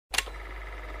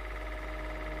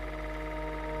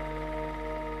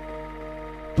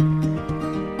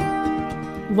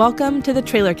Welcome to the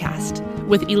Trailer Cast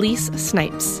with Elise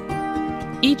Snipes.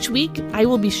 Each week, I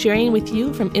will be sharing with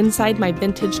you from inside my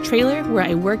vintage trailer where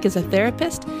I work as a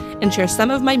therapist and share some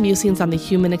of my musings on the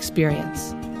human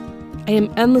experience. I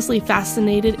am endlessly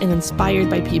fascinated and inspired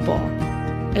by people.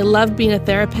 I love being a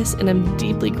therapist and am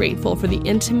deeply grateful for the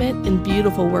intimate and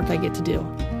beautiful work I get to do.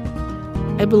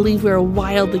 I believe we are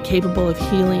wildly capable of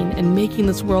healing and making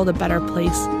this world a better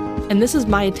place, and this is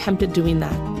my attempt at doing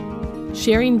that.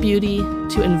 Sharing beauty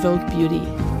to invoke beauty.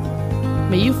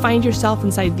 May you find yourself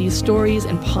inside these stories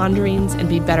and ponderings and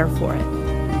be better for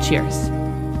it. Cheers.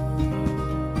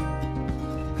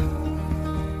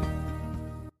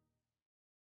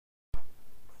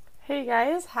 Hey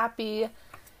guys, happy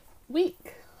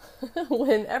week.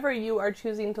 Whenever you are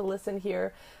choosing to listen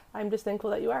here, I'm just thankful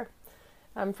that you are.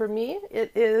 For me,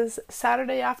 it is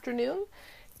Saturday afternoon,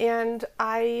 and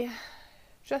I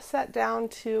just sat down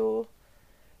to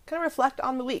kind of reflect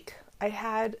on the week. I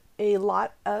had a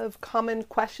lot of common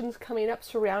questions coming up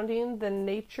surrounding the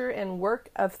nature and work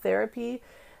of therapy.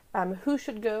 Who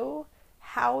should go?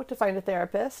 How to find a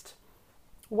therapist?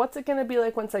 What's it going to be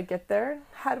like once I get there?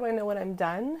 How do I know when I'm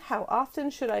done? How often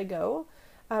should I go?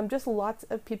 Just lots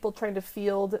of people trying to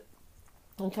field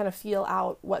and kind of feel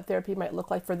out what therapy might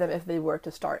look like for them if they were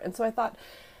to start. And so I thought,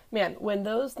 man, when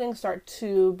those things start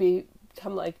to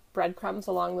become like breadcrumbs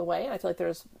along the way, and I feel like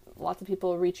there's lots of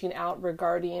people reaching out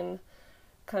regarding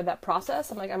kind of that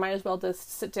process, I'm like, I might as well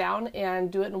just sit down and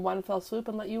do it in one fell swoop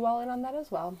and let you all in on that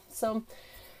as well. So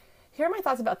here are my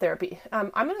thoughts about therapy.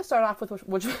 I'm going to start off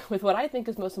with what I think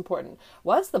is most important.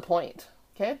 What's the point?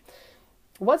 Okay.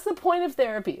 What's the point of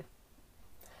therapy?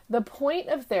 The point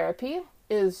of therapy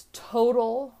is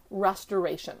total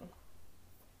restoration.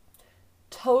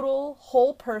 Total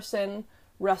whole person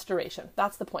restoration.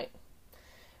 That's the point.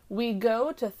 We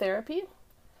go to therapy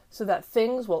so that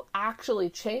things will actually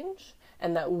change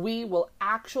and that we will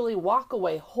actually walk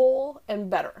away whole and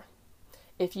better.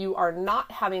 If you are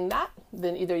not having that,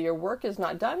 then either your work is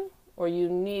not done or you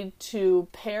need to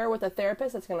pair with a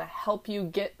therapist that's going to help you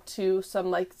get to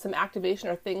some activation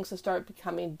or things to start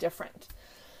becoming different.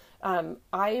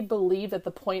 I believe that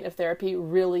the point of therapy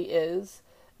really is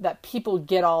that people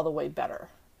get all the way better.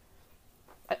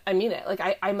 I mean it.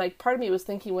 I'm like, part of me was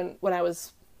thinking when I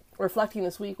was reflecting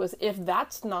this week was, if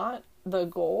that's not the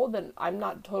goal, then I'm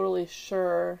not totally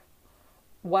sure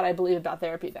what I believe about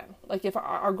therapy then. Like, if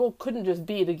our goal couldn't just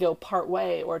be to go part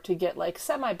way or to get like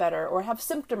semi better or have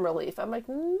symptom relief, I'm like,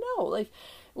 no, like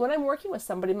when I'm working with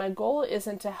somebody, my goal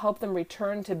isn't to help them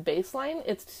return to baseline.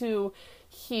 It's to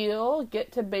heal,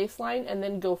 get to baseline, and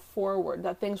then go forward,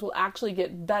 that things will actually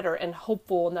get better and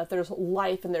hopeful, and that there's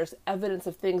life and there's evidence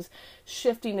of things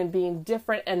shifting and being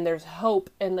different, and there's hope,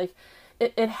 and like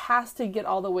it has to get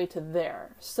all the way to there.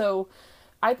 So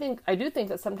I do think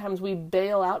that sometimes we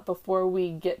bail out before we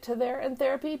get to there in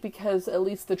therapy, because at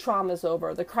least the trauma is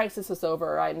over, the crisis is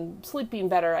over, I'm sleeping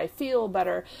better, I feel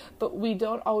better, but we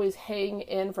don't always hang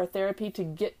in for therapy to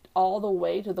get all the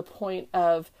way to the point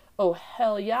of, oh,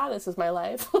 hell yeah, this is my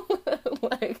life.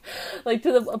 like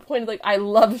to the point of like, I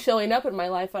love showing up in my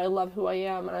life, and I love who I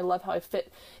am, and I love how I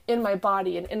fit in my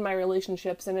body and in my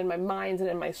relationships and in my minds and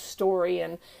in my story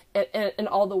and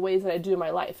all the ways that I do in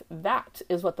my life. That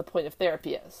is what the point of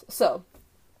therapy is. So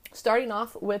starting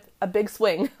off with a big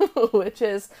swing, which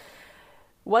is,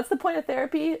 what's the point of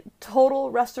therapy? Total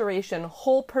restoration,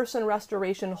 whole person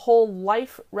restoration, whole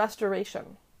life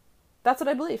restoration. That's what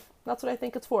I believe. That's what I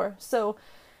think it's for. So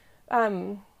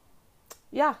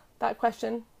yeah, that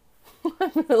question,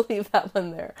 I'm going to leave that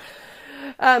one there.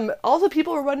 Also,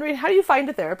 people were wondering, how do you find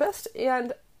a therapist?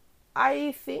 And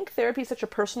I think therapy is such a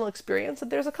personal experience that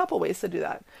there's a couple ways to do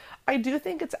that. I do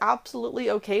think it's absolutely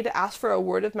okay to ask for a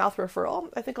word of mouth referral.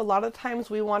 I think a lot of times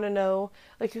we want to know,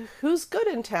 like, who's good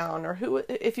in town, or who,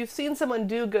 if you've seen someone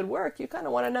do good work, you kind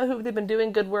of want to know who they've been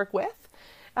doing good work with.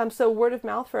 So word of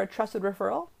mouth for a trusted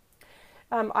referral.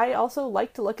 I also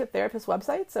like to look at therapist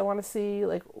websites. I want to see,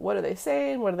 like, what are they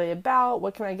saying? What are they about?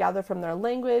 What can I gather from their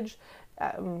language?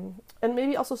 And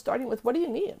maybe also starting with, what do you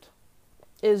need?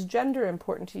 Is gender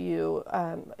important to you?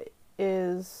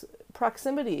 Is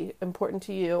proximity important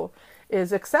to you?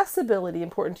 Is accessibility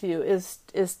important to you?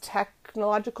 Is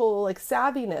technological, like,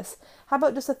 savviness? How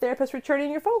about just a therapist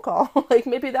returning your phone call? Like,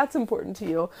 maybe that's important to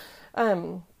you.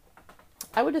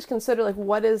 I would just consider, like,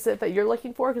 what is it that you're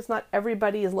looking for? Because not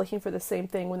everybody is looking for the same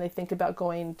thing when they think about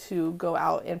go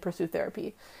out and pursue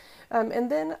therapy.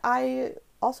 And then I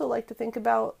also like to think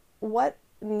about, what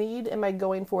need am I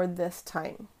going for this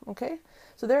time? Okay.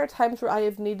 So there are times where I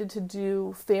have needed to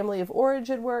do family of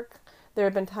origin work. There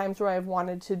have been times where I've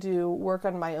wanted to do work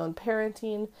on my own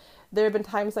parenting. There have been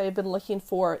times I have been looking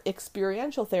for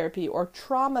experiential therapy or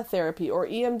trauma therapy or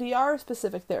EMDR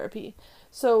specific therapy.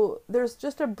 So there's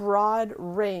just a broad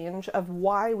range of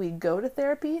why we go to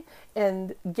therapy,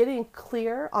 and getting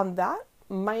clear on that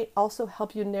might also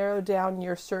help you narrow down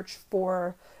your search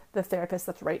for the therapist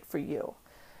that's right for you.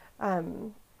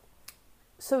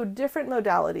 So different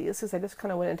modalities, because I just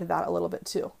kind of went into that a little bit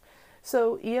too.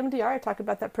 So EMDR, I talk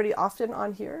about that pretty often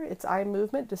on here. It's eye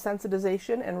movement,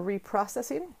 desensitization, and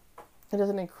reprocessing. It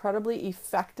is an incredibly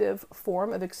effective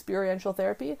form of experiential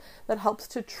therapy that helps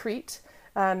to treat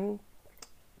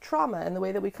trauma. And the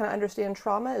way that we kind of understand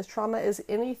trauma is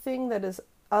anything that is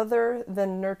other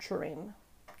than nurturing.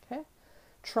 Okay?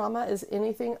 Trauma is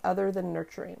anything other than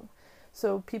nurturing.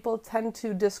 So people tend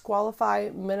to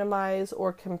disqualify, minimize,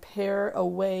 or compare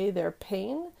away their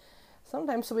pain.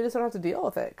 Sometimes so we just don't have to deal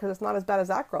with it because it's not as bad as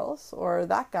that girl's or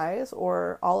that guy's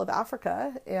or all of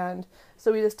Africa. And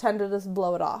so we just tend to just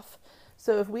blow it off.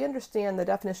 So if we understand the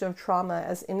definition of trauma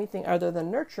as anything other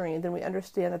than nurturing, then we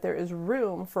understand that there is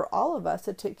room for all of us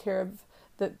to take care of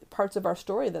the parts of our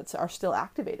story that are still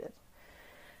activated.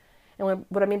 And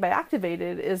what I mean by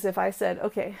activated is if I said,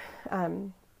 okay,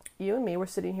 you and me were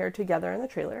sitting here together in the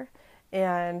trailer,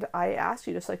 and I asked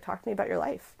you just like talk to me about your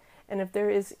life. And if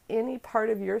there is any part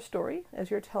of your story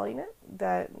as you're telling it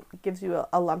that gives you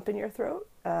a lump in your throat,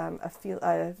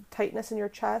 a tightness in your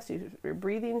chest, your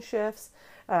breathing shifts,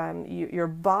 your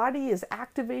body is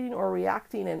activating or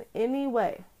reacting in any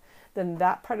way, then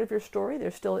that part of your story,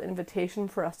 there's still an invitation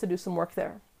for us to do some work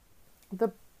there.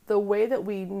 The way that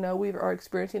we know we are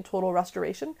experiencing total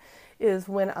restoration is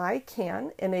when I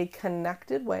can, in a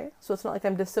connected way, so it's not like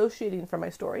I'm dissociating from my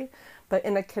story, but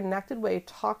in a connected way,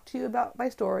 talk to you about my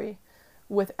story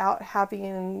without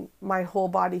having my whole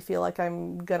body feel like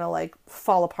I'm gonna like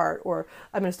fall apart, or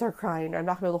I'm gonna start crying, or I'm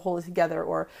not gonna be able to hold it together,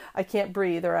 or I can't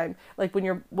breathe, or I'm like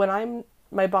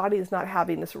my body is not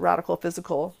having this radical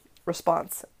physical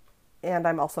response, and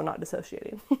I'm also not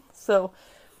dissociating. So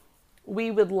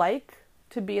we would like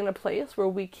to be in a place where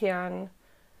we can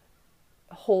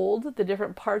hold the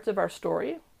different parts of our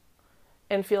story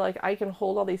and feel like I can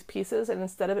hold all these pieces, and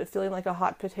instead of it feeling like a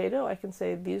hot potato, I can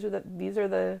say these are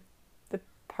the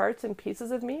parts and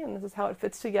pieces of me, and this is how it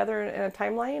fits together in a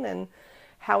timeline and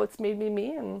how it's made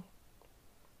me, and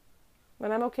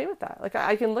I'm okay with that. Like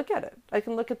I can look at it. I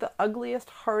can look at the ugliest,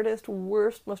 hardest,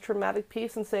 worst, most traumatic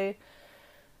piece and say,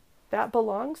 that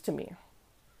belongs to me.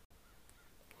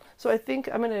 So I think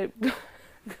I'm going to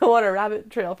go on a rabbit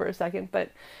trail for a second,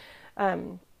 but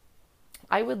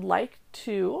I would like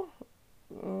to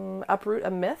uproot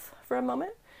a myth for a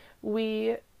moment.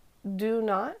 We do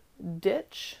not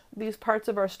ditch these parts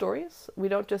of our stories. We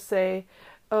don't just say,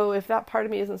 oh, if that part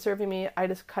of me isn't serving me, I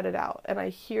just cut it out. And I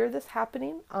hear this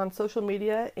happening on social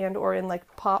media and or in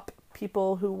like pop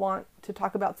people who want to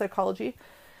talk about psychology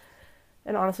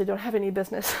and honestly don't have any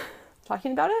business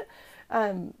talking about it.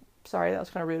 Sorry, that was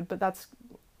kind of rude, but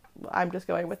I'm just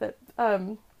going with it.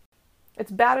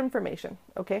 It's bad information,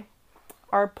 okay?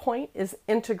 Our point is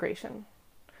integration.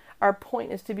 Our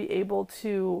point is to be able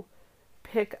to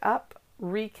pick up,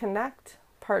 reconnect,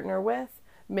 partner with,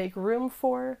 make room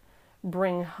for,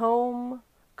 bring home,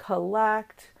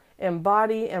 collect,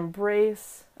 embody,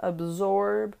 embrace,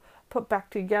 absorb, put back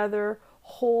together,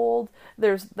 hold.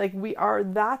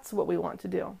 That's what we want to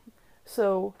do.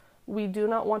 So we do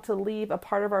not want to leave a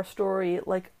part of our story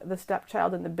like the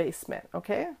stepchild in the basement,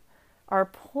 okay? Our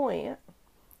point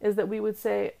is that we would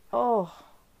say, oh,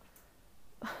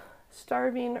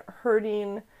 starving,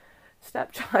 hurting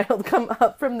stepchild, come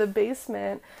up from the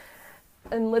basement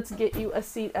and let's get you a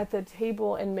seat at the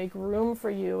table and make room for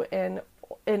you and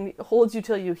hold you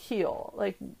till you heal.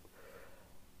 Like,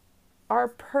 our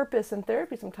purpose in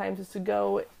therapy sometimes is to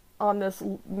go on this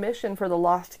mission for the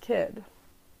lost kid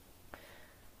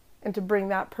and to bring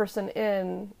that person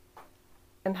in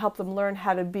and help them learn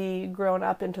how to be grown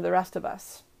up into the rest of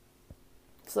us,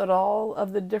 so that all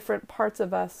of the different parts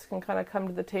of us can kind of come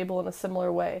to the table in a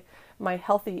similar way. My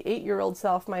healthy 8-year-old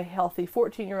self, my healthy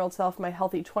 14-year-old self, my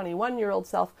healthy 21-year-old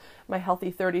self, my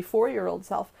healthy 34-year-old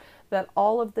self, that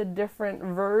all of the different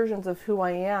versions of who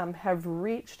I am have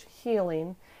reached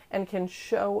healing and can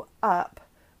show up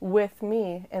with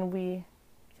me, and we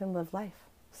can live life.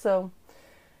 So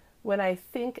when I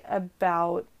think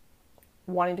about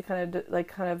wanting to kind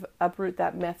of uproot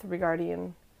that myth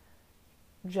regarding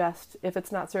just, if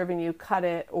it's not serving you, cut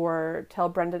it, or tell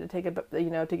Brenda to take it,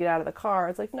 to get out of the car.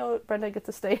 It's like, no, Brenda gets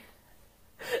to stay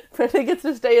Brendan gets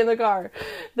to stay in the car.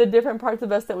 The different parts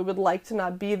of us that we would like to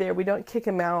not be there, we don't kick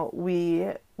them out.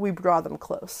 We draw them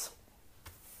close.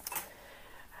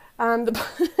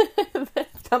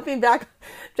 Jumping back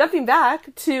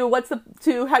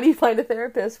to how do you find a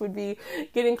therapist would be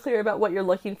getting clear about what you're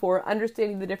looking for,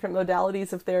 understanding the different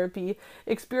modalities of therapy.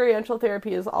 Experiential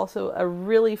therapy is also a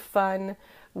really fun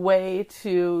way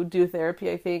to do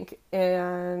therapy, I think,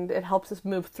 and it helps us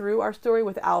move through our story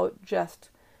without just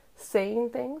saying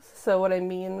things. So what I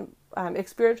mean,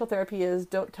 experiential therapy is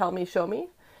don't tell me, show me.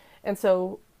 And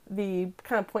so the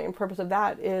kind of point and purpose of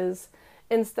that is,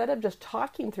 instead of just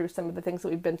talking through some of the things that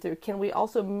we've been through, can we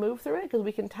also move through it? Because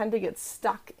we can tend to get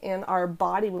stuck in our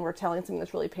body when we're telling something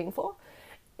that's really painful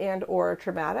and or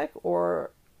traumatic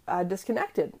or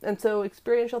disconnected. And so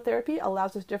experiential therapy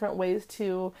allows us different ways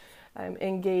to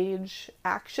engage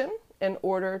action in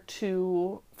order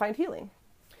to find healing.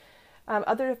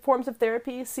 Other forms of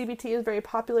therapy, CBT is very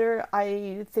popular.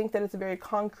 I think that it's a very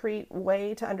concrete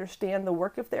way to understand the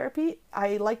work of therapy.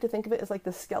 I like to think of it as like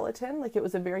the skeleton, like it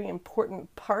was a very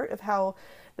important part of how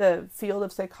the field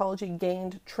of psychology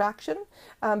gained traction.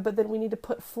 But then we need to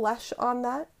put flesh on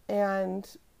that. And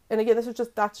again,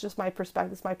 that's just my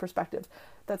perspective. It's my perspective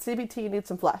that CBT needs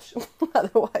some flesh.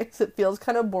 Otherwise, it feels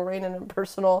kind of boring and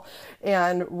impersonal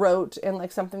and rote and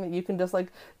like something that you can just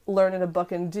like learn in a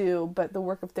book and do. But the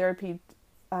work of therapy,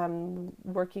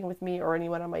 working with me or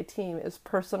anyone on my team, is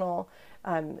personal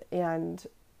and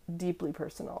deeply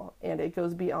personal, and it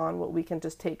goes beyond what we can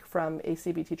just take from a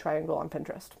CBT triangle on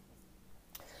Pinterest.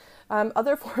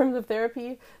 Other forms of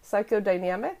therapy: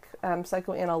 psychodynamic,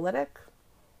 psychoanalytic,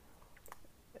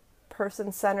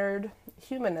 person-centered,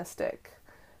 humanistic.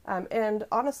 And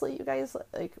honestly, you guys,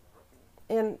 like,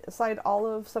 inside all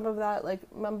of some of that, like,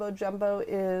 mumbo jumbo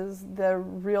is the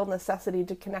real necessity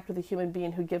to connect with a human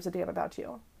being who gives a damn about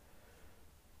you.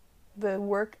 The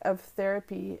work of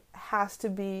therapy has to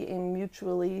be a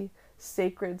mutually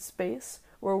sacred space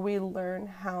where we learn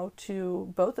how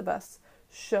to, both of us,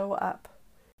 show up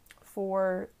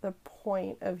for the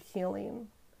point of healing.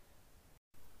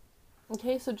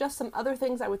 Okay, so just some other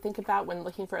things I would think about when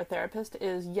looking for a therapist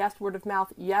is, yes, word of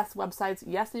mouth, yes, websites,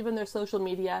 yes, even their social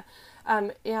media,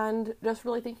 and just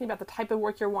really thinking about the type of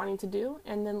work you're wanting to do,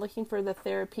 and then looking for the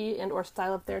therapy and or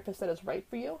style of therapist that is right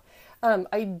for you.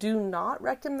 I do not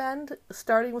recommend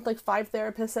starting with like 5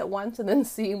 therapists at once and then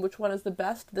seeing which one is the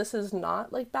best. This is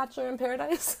not like Bachelor in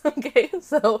Paradise, okay?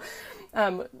 So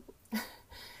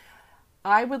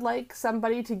I would like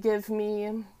somebody to give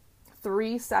me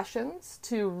 3 sessions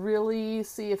to really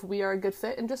see if we are a good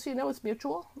fit. And just so you know, it's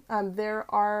mutual.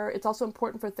 It's also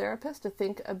important for therapists to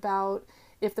think about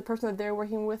if the person that they're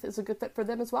working with is a good fit for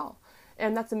them as well.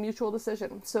 And that's a mutual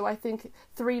decision. So I think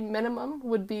 3 minimum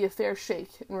would be a fair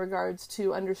shake in regards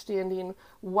to understanding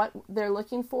what they're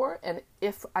looking for and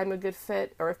if I'm a good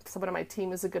fit or if someone on my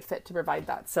team is a good fit to provide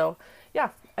that. So yeah,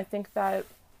 I think that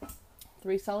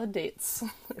 3 solid dates,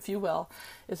 if you will,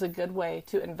 is a good way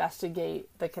to investigate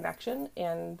the connection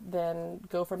and then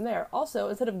go from there. Also,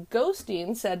 instead of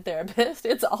ghosting said therapist,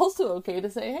 it's also okay to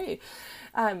say, hey,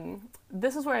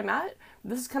 this is where I'm at.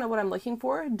 This is kind of what I'm looking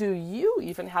for. Do you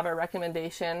even have a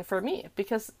recommendation for me?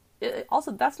 Because also,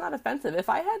 that's not offensive. If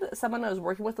I had someone I was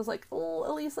working with was like, oh,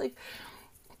 at least like,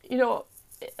 you know,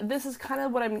 this is kind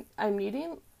of what I'm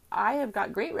needing. I have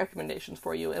got great recommendations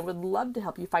for you and would love to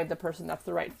help you find the person that's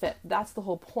the right fit. That's the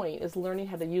whole point, is learning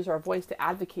how to use our voice to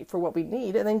advocate for what we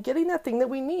need and then getting that thing that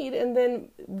we need and then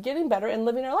getting better and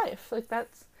living our life. Like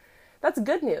that's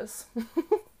good news.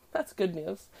 That's good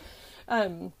news.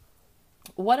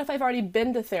 What if I've already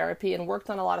been to therapy and worked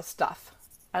on a lot of stuff?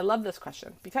 I love this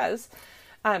question because,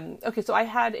 okay, so I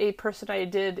had a person I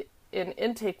did an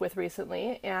intake with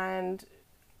recently, and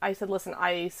I said, listen,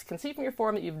 I can see from your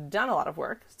form that you've done a lot of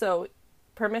work. So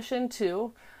permission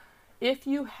to, if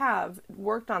you have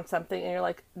worked on something and you're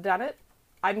like, done it,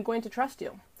 I'm going to trust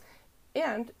you.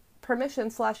 And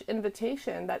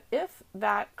permission/invitation that if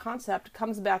that concept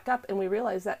comes back up and we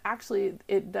realize that actually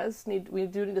we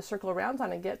do need to circle around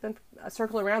on it again,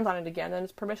 then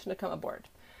it's permission to come aboard.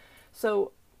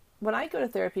 So when I go to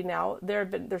therapy now,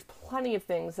 there's plenty of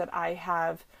things that I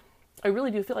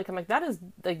really do feel like I'm like, that is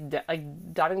like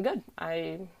done and good.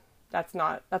 That's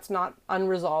not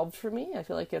unresolved for me. I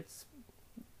feel like it's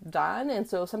done. And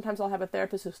so sometimes I'll have a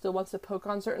therapist who still wants to poke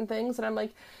on certain things, and I'm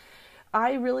like,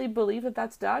 I really believe that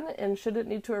that's done, and should it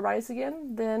need to arise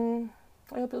again, then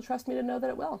I hope you'll trust me to know that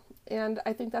it will. And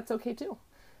I think that's okay too,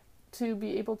 to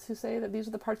be able to say that these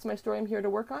are the parts of my story I'm here to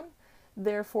work on.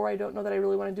 Therefore, I don't know that I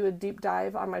really want to do a deep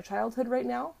dive on my childhood right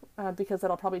now, because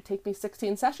that'll probably take me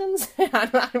 16 sessions, and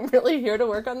I'm really here to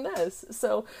work on this.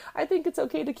 So I think it's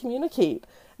okay to communicate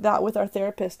that with our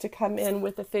therapist, to come in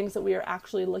with the things that we are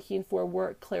actually looking for,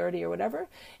 work, clarity, or whatever.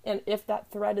 And if that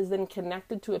thread is then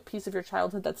connected to a piece of your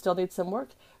childhood that still needs some work,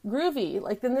 groovy,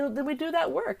 like then we do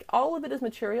that work. All of it is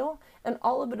material, and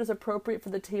all of it is appropriate for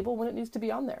the table when it needs to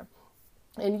be on there.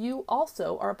 And you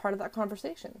also are a part of that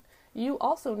conversation. You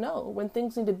also know when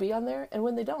things need to be on there and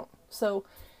when they don't. So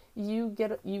you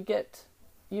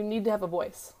need to have a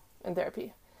voice in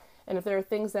therapy. And if there are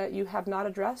things that you have not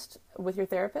addressed with your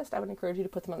therapist, I would encourage you to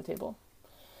put them on the table.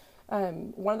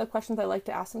 One of the questions I like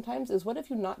to ask sometimes is, what have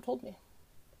you not told me?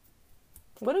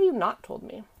 What have you not told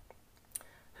me?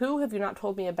 Who have you not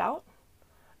told me about?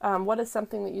 What is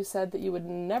something that you said that you would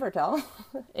never tell?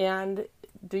 And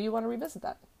do you want to revisit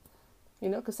that? You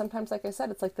know, because sometimes, like I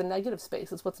said, it's like the negative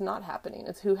space. It's what's not happening.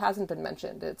 It's who hasn't been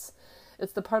mentioned. It's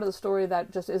the part of the story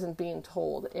that just isn't being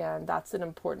told. And that's an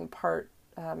important part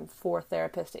for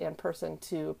therapist and person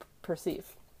to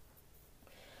perceive.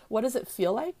 What does it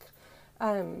feel like?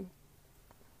 What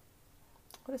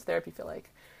does therapy feel like?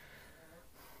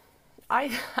 I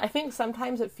think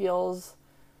sometimes it feels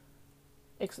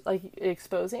like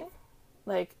exposing.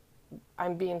 Like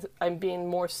I'm being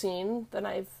more seen than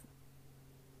I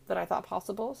thought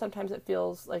possible. Sometimes it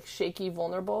feels like shaky,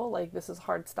 vulnerable, like this is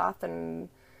hard stuff, and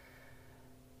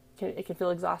it can feel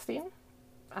exhausting.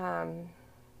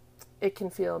 It can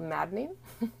feel maddening.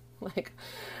 Like,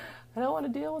 I don't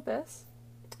want to deal with this.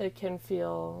 It can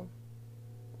feel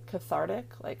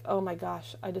cathartic. Like, oh my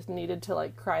gosh, I just needed to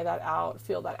like cry that out,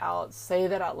 feel that out, say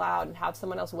that out loud, and have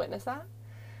someone else witness that.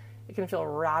 It can feel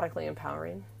radically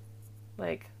empowering.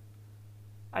 Like,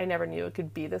 I never knew it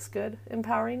could be this good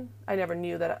empowering. I never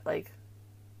knew that like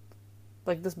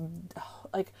this,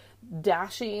 like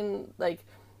dashing, like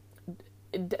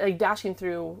dashing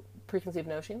through preconceived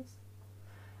notions.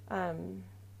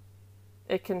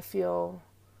 It can feel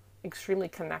extremely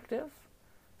connective.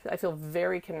 I feel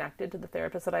very connected to the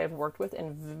therapists that I have worked with,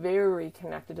 and very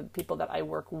connected to the people that I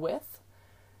work with.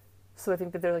 So I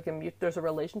think that there's a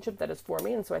relationship that is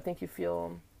forming, and so I think you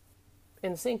feel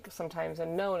in sync sometimes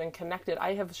and known and connected.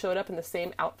 I have showed up in the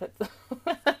same outfit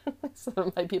some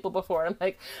of my people before. I'm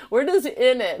like, we're just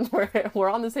in it. We're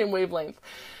on the same wavelength.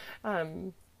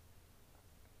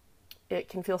 It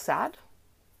can feel sad.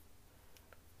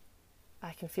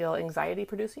 I can feel anxiety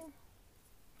producing.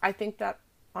 I think that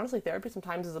honestly, therapy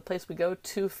sometimes is a place we go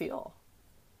to feel.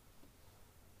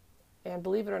 And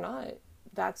believe it or not,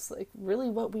 that's like really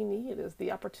what we need, is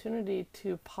the opportunity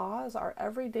to pause our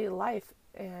everyday life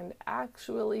and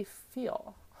actually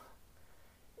feel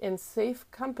in safe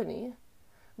company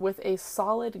with a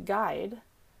solid guide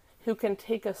who can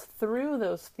take us through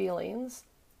those feelings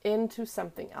into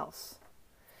something else.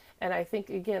 And I think,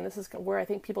 again, this is where I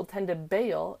think people tend to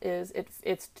bail, is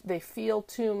they feel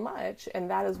too much, and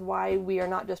that is why we are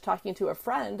not just talking to a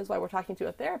friend, is why we're talking to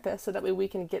a therapist, so that way we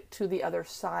can get to the other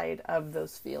side of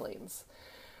those feelings.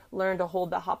 Learn to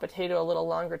hold that hot potato a little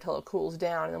longer till it cools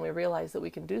down, and then we realize that we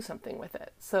can do something with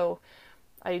it. So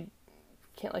I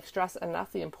can't stress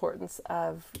enough the importance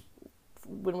of,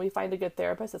 when we find a good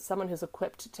therapist, it's someone who's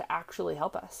equipped to actually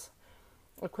help us,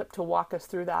 equipped to walk us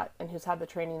through that, and who's had the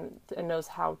training and knows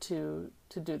how to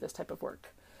do this type of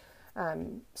work.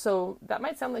 So that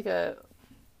might sound like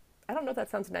I don't know if that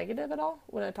sounds negative at all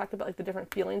when I talked about like the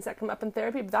different feelings that come up in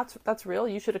therapy, but that's real.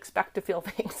 You should expect to feel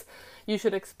things. You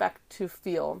should expect to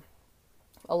feel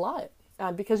a lot,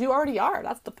 because you already are.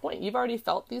 That's the point. You've already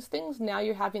felt these things. Now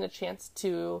you're having a chance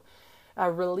to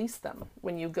release them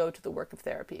when you go to the work of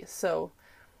therapy. So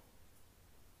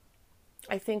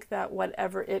I think that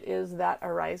whatever it is that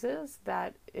arises,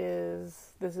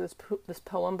 this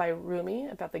poem by Rumi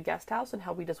about the guest house, and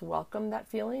how we just welcome that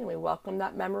feeling, and we welcome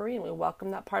that memory, and we welcome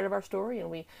that part of our story,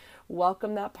 and we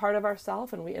welcome that part of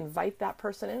ourself, and we invite that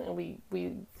person in, and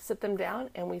we sit them down,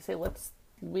 and we say,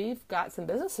 we've got some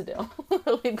business to do.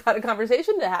 We've got a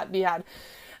conversation to be had,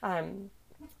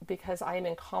 because I am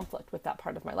in conflict with that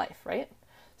part of my life, right?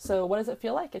 So what does it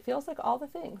feel like? It feels like all the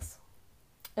things,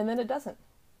 and then it doesn't.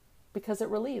 Because it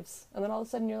relieves. And then all of a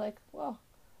sudden you're like, well,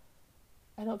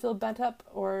 I don't feel bent up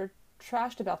or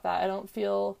trashed about that. I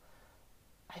feel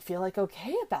like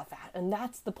okay about that. And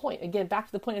that's the point. Again, back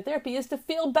to the point of therapy, is to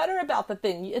feel better about the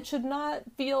thing. It should not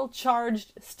feel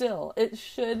charged still. It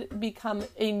should become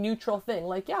a neutral thing.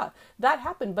 Like, yeah, that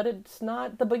happened, but it's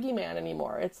not the boogeyman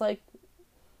anymore. It's like,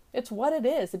 it's what it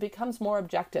is. It becomes more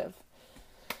objective.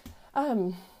 How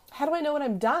do I know when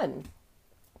I'm done?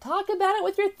 Talk about it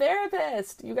with your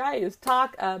therapist. You guys,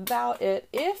 talk about it.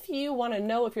 If you want to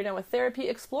know if you're done with therapy,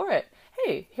 explore it.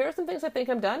 hey, here are some things I think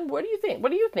I'm done. What do you think?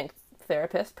 What do you think,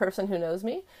 therapist, person who knows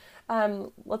me?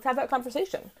 Let's have that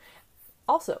conversation.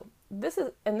 Also, this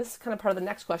is kind of part of the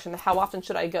next question, how often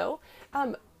should I go?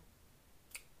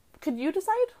 Could you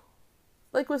decide?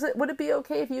 Like, would it be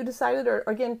okay if you decided, or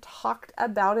again, talked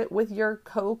about it with your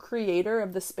co-creator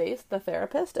of the space, the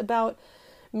therapist, about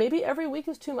maybe every week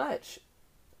is too much,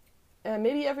 and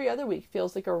maybe every other week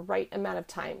feels like a right amount of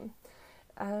time.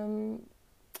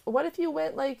 What if you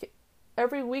went like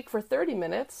every week for 30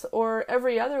 minutes, or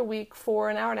every other week for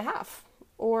an hour and a half?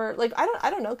 Or like, I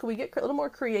don't know, could we get a little more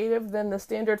creative than the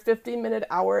standard 15-minute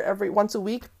hour once a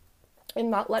week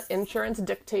and not let insurance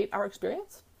dictate our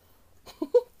experience?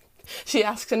 She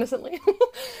asks innocently.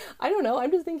 I don't know.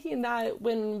 I'm just thinking that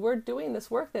when we're doing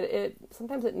this work, that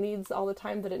sometimes it needs all the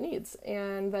time that it needs,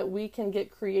 and that we can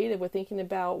get creative with thinking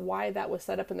about why that was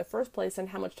set up in the first place and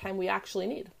how much time we actually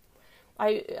need.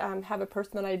 I have a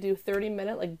person that I do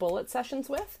 30-minute like bullet sessions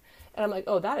with, and I'm like,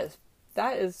 oh,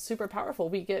 that is super powerful.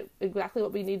 We get exactly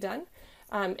what we need done,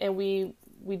 and we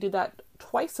do that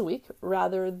twice a week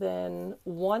rather than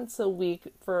once a week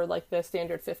for like the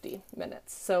standard 50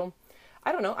 minutes. So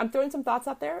I don't know. I'm throwing some thoughts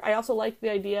out there. I also like the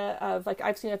idea of, like,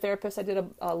 I've seen a therapist. I did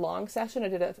a long session. I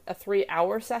did a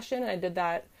 3-hour session, and I did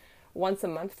that once a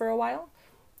month for a while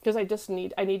because I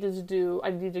needed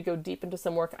to go deep into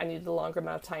some work. I needed a longer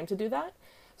amount of time to do that.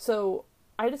 So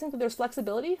I just think that there's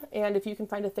flexibility, and if you can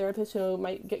find a therapist who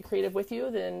might get creative with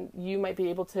you, then you might be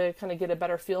able to kind of get a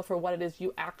better feel for what it is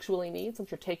you actually need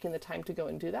since you're taking the time to go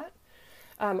and do that.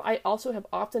 I also have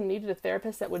often needed a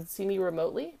therapist that would see me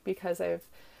remotely because I've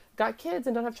got kids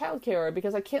and don't have childcare, or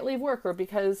because I can't leave work, or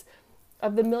because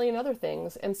of the million other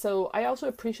things. And so I also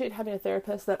appreciate having a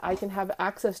therapist that I can have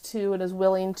access to and is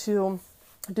willing to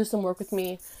do some work with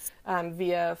me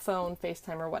via phone,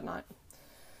 FaceTime, or whatnot.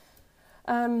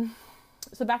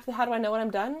 So back to how do I know when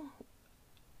I'm done?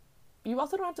 You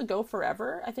also don't have to go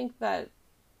forever. I think that,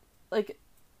 like,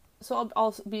 so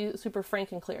I'll be super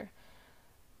frank and clear.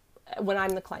 When I'm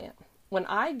the client, when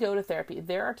I go to therapy,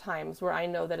 there are times where I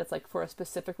know that it's like for a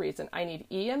specific reason. I need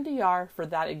EMDR for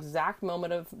that exact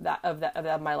moment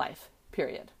of my life,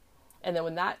 period. And then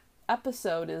when that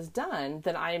episode is done,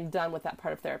 then I am done with that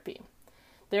part of therapy.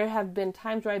 There have been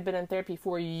times where I've been in therapy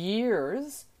for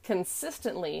years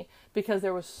consistently because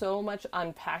there was so much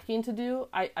unpacking to do.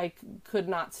 I could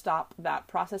not stop that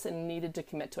process and needed to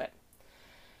commit to it.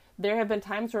 There have been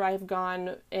times where I've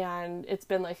gone and it's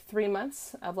been like 3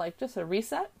 months of like just a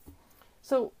reset.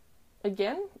 So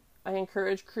again, I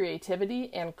encourage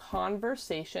creativity and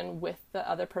conversation with the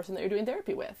other person that you're doing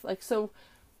therapy with. Like, so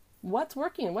what's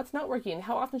working? What's not working?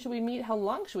 How often should we meet? How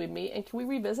long should we meet? And can we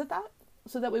revisit that?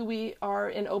 So that way we are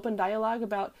in open dialogue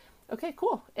about, okay,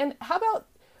 cool. And how about,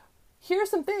 here are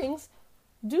some things,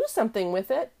 do something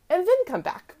with it, and then come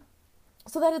back.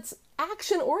 So that it's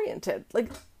action oriented.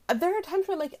 Like, there are times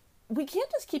where like, we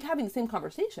can't just keep having the same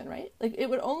conversation, right? Like, it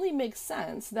would only make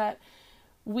sense that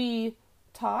we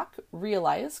talk,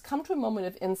 realize, come to a moment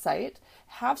of insight,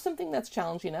 have something that's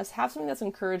challenging us, have something that's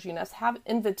encouraging us, have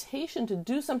invitation to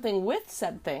do something with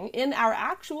said thing in our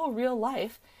actual real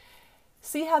life,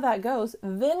 see how that goes,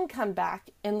 then come back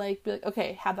and like be like,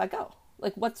 okay, how'd that go?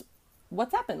 Like, what's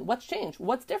happened? What's changed?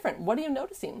 What's different? What are you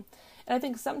noticing? And I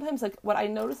think sometimes like what I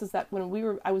notice is that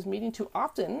when I was meeting too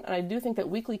often, and I do think that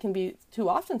weekly can be too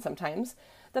often sometimes,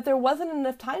 that there wasn't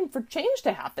enough time for change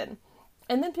to happen.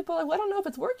 And then people are like, well, I don't know if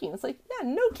it's working. It's like, yeah,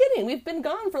 no kidding. We've been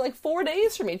gone for like 4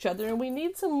 days from each other, and we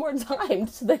need some more time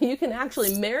so that you can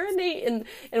actually marinate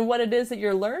in what it is that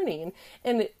you're learning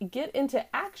and get into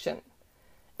action.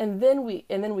 And then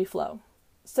we flow.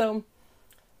 So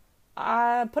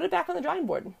put it back on the drawing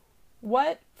board.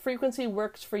 What frequency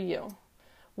works for you?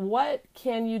 What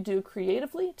can you do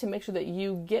creatively to make sure that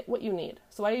you get what you need?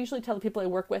 So I usually tell the people I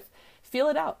work with, feel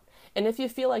it out. And if you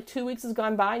feel like 2 weeks has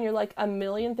gone by and you're like, a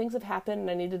million things have happened and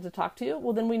I needed to talk to you,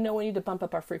 well, then we know we need to bump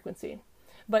up our frequency.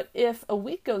 But if a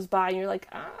week goes by and you're like,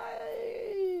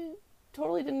 I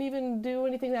totally didn't even do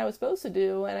anything that I was supposed to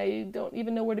do and I don't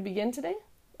even know where to begin today,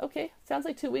 okay, sounds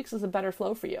like 2 weeks is a better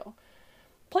flow for you.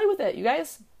 Play with it, you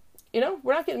guys. You know,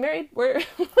 we're not getting married. We're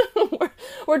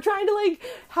we're trying to like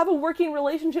have a working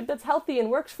relationship that's healthy and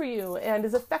works for you and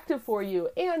is effective for you.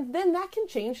 And then that can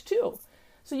change too.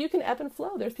 So you can ebb and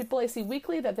flow. There's people I see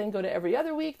weekly that then go to every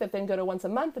other week, that then go to once a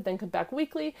month, that then come back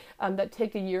weekly, that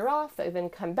take a year off, that then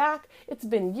come back. It's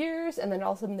been years, and then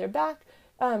all of a sudden they're back.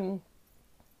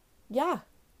 Yeah,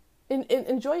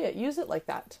 enjoy it. Use it like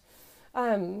that.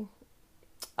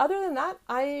 Other than that,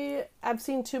 I have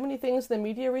seen too many things in the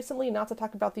media recently not to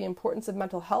talk about the importance of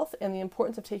mental health and the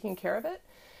importance of taking care of it.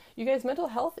 You guys, mental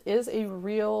health is a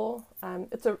real,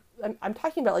 I'm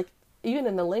talking about like even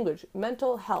in the language,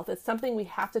 mental health, it's something we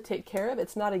have to take care of.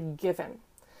 It's not a given.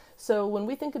 So when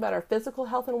we think about our physical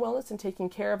health and wellness and taking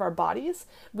care of our bodies,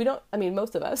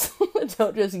 most of us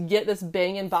don't just get this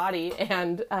banging body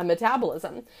and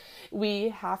metabolism. We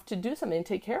have to do something to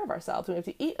take care of ourselves. We have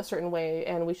to eat a certain way,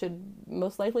 and we should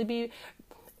most likely be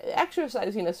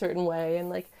exercising a certain way. And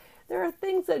like, there are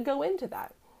things that go into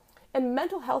that. And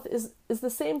mental health is the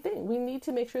same thing. We need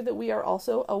to make sure that we are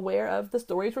also aware of the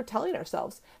stories we're telling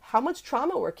ourselves, how much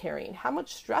trauma we're carrying, how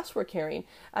much stress we're carrying,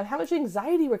 how much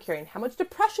anxiety we're carrying, how much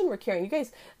depression we're carrying. You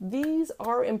guys, these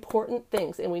are important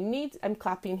things, and I'm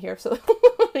clapping here, so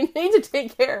we need to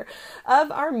take care of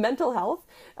our mental health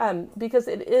because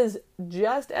it is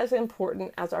just as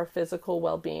important as our physical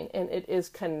well-being, and it is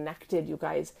connected, you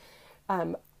guys.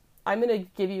 I'm going to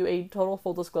give you a total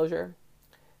full disclosure.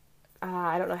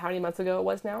 I don't know how many months ago it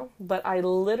was now, but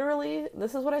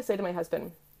this is what I say to my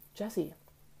husband, Jesse,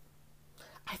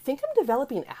 I think I'm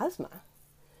developing asthma.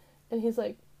 And he's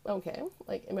like, okay,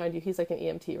 like, mind you, he's like an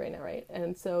EMT right now, right?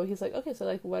 And so he's like, okay, so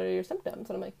like, what are your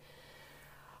symptoms? And I'm like,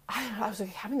 I was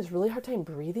like having this really hard time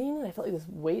breathing, and I felt like this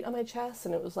weight on my chest,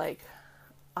 and it was like,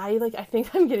 I think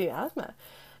I'm getting asthma.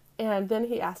 And then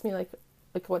he asked me like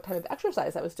what type of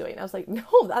exercise I was doing. I was like, no,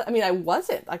 I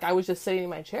wasn't. Like, I was just sitting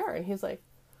in my chair. And he's like,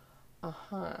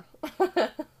 uh-huh.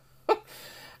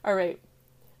 All right.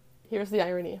 Here's the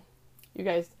irony. You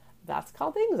guys, that's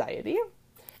called anxiety.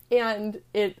 And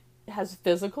it has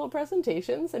physical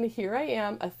presentations. And here I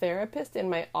am, a therapist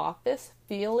in my office,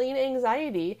 feeling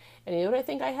anxiety. And you know what I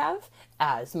think I have?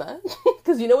 Asthma.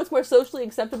 Because you know what's more socially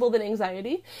acceptable than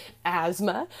anxiety?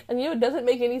 Asthma. And you know what doesn't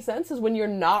make any sense is when you're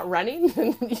not running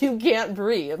and you can't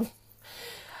breathe.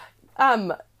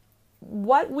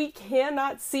 What we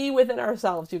cannot see within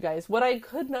ourselves, you guys, what I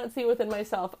could not see within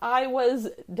myself, I was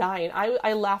dying.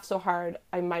 I laughed so hard,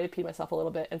 I might have peed myself a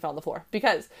little bit and fell on the floor.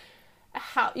 Because,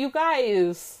 you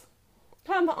guys,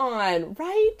 come on,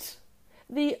 right?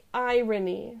 The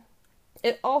irony.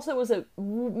 It also was a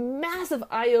massive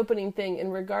eye-opening thing in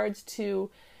regards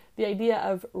to the idea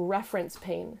of reference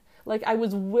pain. Like, I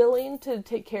was willing to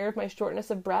take care of my shortness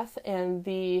of breath and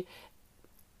the,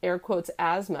 air quotes,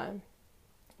 asthma.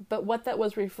 But what that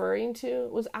was referring to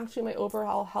was actually my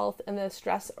overall health and the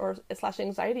stress /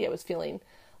 anxiety I was feeling.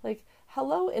 Like,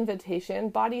 hello, invitation.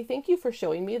 Body, thank you for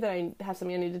showing me that I have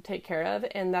something I need to take care of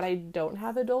and that I don't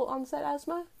have adult onset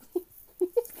asthma.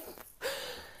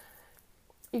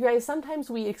 You guys,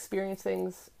 sometimes we experience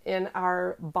things in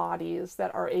our bodies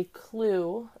that are a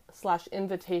clue /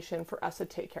 invitation for us to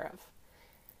take care of.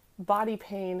 Body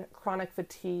pain, chronic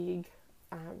fatigue,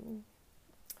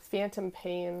 phantom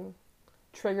pain,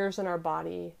 triggers in our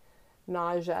body,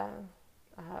 nausea,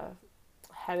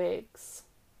 headaches,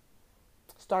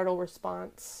 startle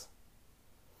response,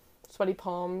 sweaty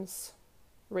palms,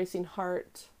 racing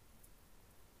heart,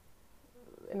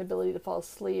 inability to fall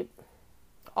asleep.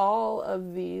 All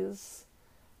of these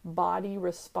body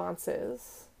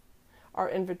responses are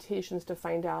invitations to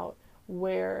find out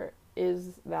where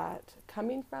is that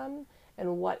coming from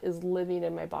and what is living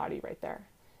in my body right there.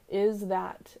 Is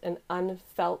that an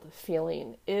unfelt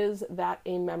feeling? Is that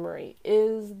a memory?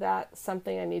 Is that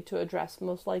something I need to address?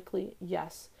 Most likely,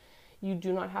 yes. You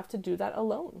do not have to do that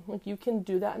alone. Like, you can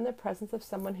do that in the presence of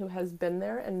someone who has been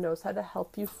there and knows how to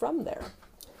help you from there.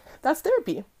 That's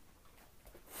therapy.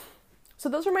 So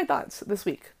those are my thoughts this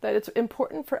week, that it's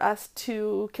important for us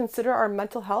to consider our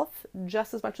mental health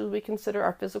just as much as we consider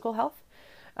our physical health.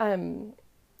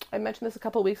 I mentioned this a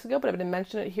couple of weeks ago, but I'm going to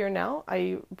mention it here now.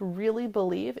 I really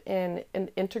believe in an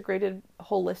integrated,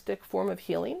 holistic form of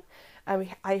healing.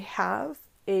 I have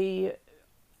a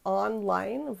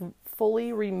online,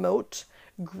 fully remote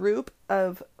group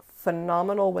of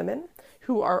phenomenal women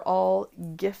who are all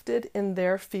gifted in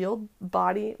their field,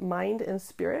 body, mind, and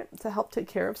spirit, to help take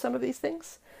care of some of these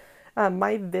things.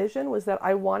 My vision was that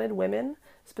I wanted women,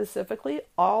 specifically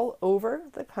all over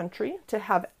the country, to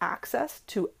have access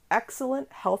to excellent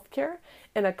healthcare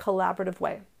in a collaborative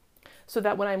way. So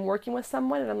that when I'm working with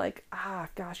someone and I'm like,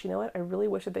 gosh, you know what? I really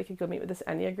wish that they could go meet with this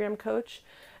Enneagram coach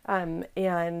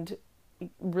and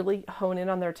really hone in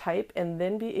on their type, and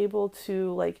then be able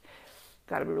to, like,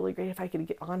 God, it'd be really great if I could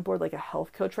get on board like a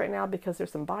health coach right now, because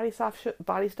there's some body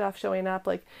stuff showing up.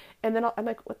 Like, and then I'm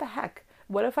like, what the heck?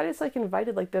 What if I just like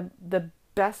invited like the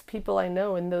best people I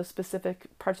know in those specific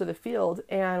parts of the field,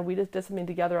 and we just did something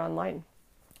together online?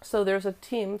 So there's a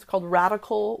team, it's called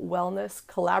Radical Wellness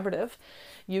Collaborative.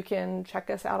 You can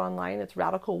check us out online. It's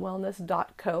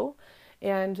radicalwellness.co.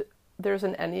 And there's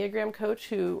an Enneagram coach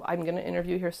who I'm going to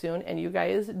interview here soon, and you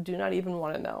guys do not even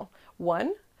want to know.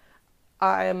 One,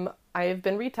 I'm I have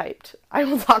been retyped. I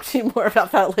will talk to you more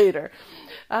about that later.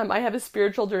 I have a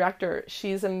spiritual director.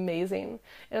 She's amazing.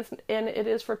 And it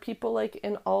is for people like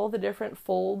in all the different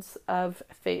folds of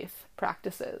faith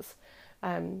practices.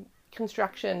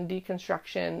 Construction,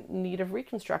 deconstruction, need of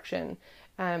reconstruction.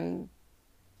 A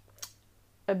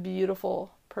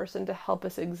beautiful person to help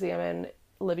us examine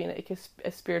living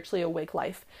a spiritually awake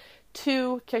life.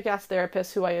 2 kick-ass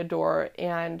therapists who I adore.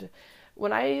 And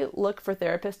when I look for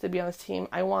therapists to be on this team,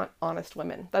 I want honest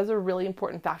women. That's a really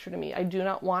important factor to me. I do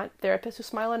not want therapists who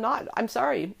smile and nod. I'm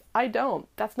sorry, I don't.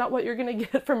 That's not what you're going to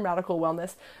get from Radical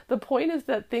Wellness. The point is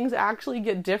that things actually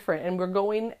get different, and we're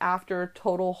going after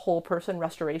total whole person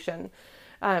restoration.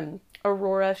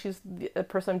 Aurora, she's the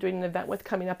person I'm doing an event with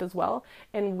coming up as well,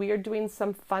 and we are doing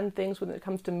some fun things when it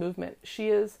comes to movement. She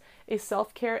is a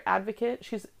self-care advocate.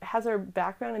 She has her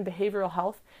background in behavioral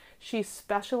health. She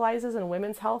specializes in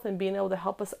women's health and being able to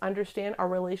help us understand our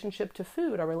relationship to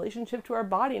food, our relationship to our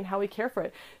body, and how we care for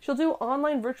it. She'll do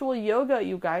online virtual yoga,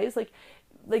 you guys.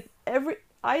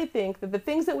 I think that the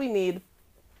things that we need,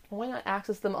 why not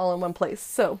access them all in one place?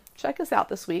 So check us out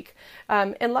this week,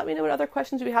 and let me know what other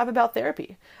questions you have about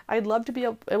therapy. I'd love to be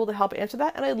able to help answer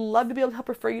that, and I'd love to be able to help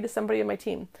refer you to somebody on my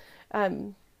team.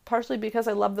 Partially because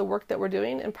I love the work that we're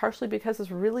doing, and partially because it's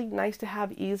really nice to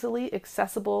have easily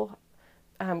accessible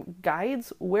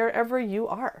guides wherever you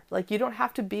are. Like, you don't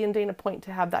have to be in Dana Point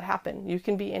to have that happen. You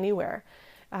can be anywhere,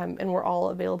 and we're all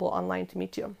available online to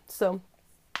meet you. So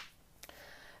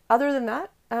other than that,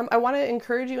 I want to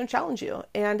encourage you and challenge you.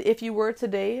 And if you were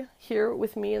today here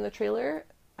with me in the trailer,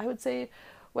 I would say,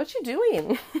 what you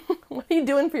doing? What are you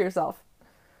doing for yourself?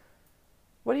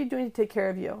 What are you doing to take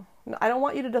care of you? I don't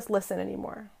want you to just listen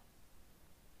anymore.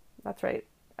 That's right.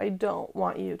 I don't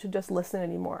want you to just listen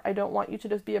anymore. I don't want you to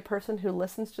just be a person who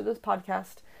listens to this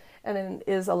podcast and then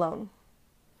is alone.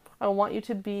 I want you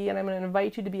to be, and I'm going to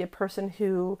invite you to be a person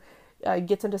who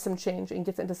gets into some change and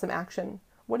gets into some action.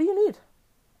 What do you need?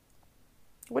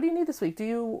 What do you need this week? Do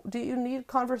you need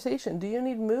conversation? Do you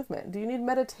need movement? Do you need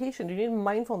meditation? Do you need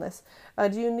mindfulness?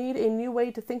 Do you need a new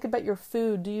way to think about your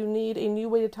food? Do you need a new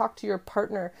way to talk to your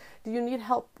partner? Do you need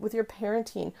help with your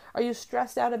parenting? Are you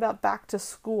stressed out about back to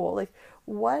school? Like,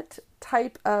 what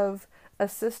type of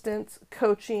assistance,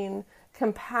 coaching,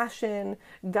 compassion,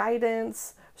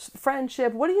 guidance,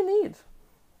 friendship, what do you need?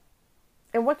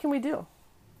 And what can we do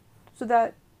so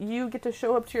that you get to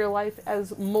show up to your life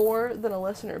as more than a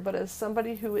listener, but as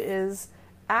somebody who is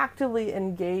actively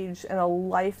engaged in a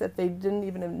life that they didn't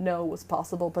even know was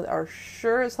possible, but are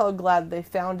sure as hell glad they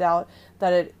found out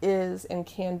that it is and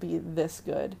can be this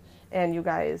good. And you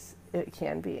guys, it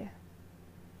can be.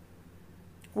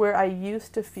 Where I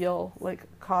used to feel like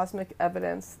cosmic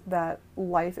evidence that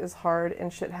life is hard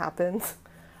and shit happens,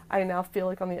 I now feel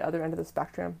like on the other end of the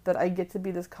spectrum, that I get to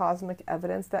be this cosmic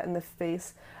evidence that in the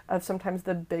face of sometimes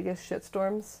the biggest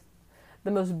shitstorms,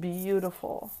 the most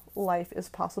beautiful life is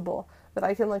possible. That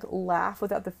I can like laugh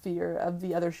without the fear of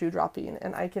the other shoe dropping,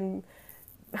 and I can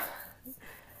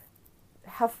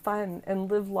have fun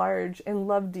and live large and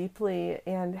love deeply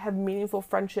and have meaningful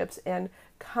friendships and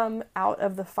come out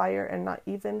of the fire and not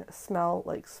even smell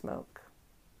like smoke.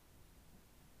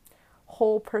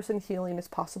 Whole person healing is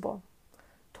possible.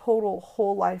 Total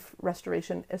whole life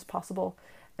restoration is possible,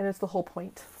 and it's the whole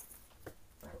point.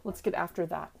 Let's get after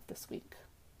that this week.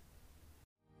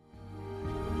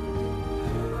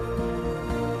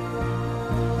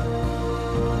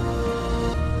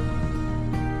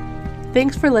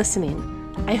 Thanks for listening.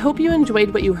 I hope you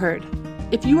enjoyed what you heard.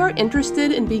 If you are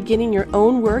interested in beginning your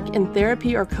own work in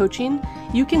therapy or coaching,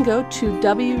 you can go to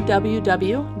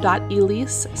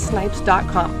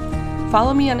www.elisesnipes.com.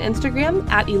 Follow me on Instagram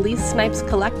at Elise Snipes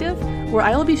Collective, where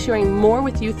I will be sharing more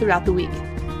with you throughout the week.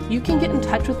 You can get in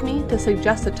touch with me to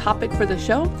suggest a topic for the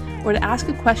show or to ask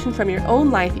a question from your own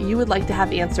life you would like to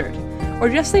have answered. Or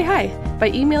just say hi by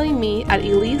emailing me at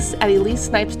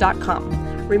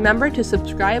elise@elisesnipes.com. Remember to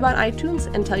subscribe on iTunes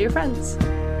and tell your friends.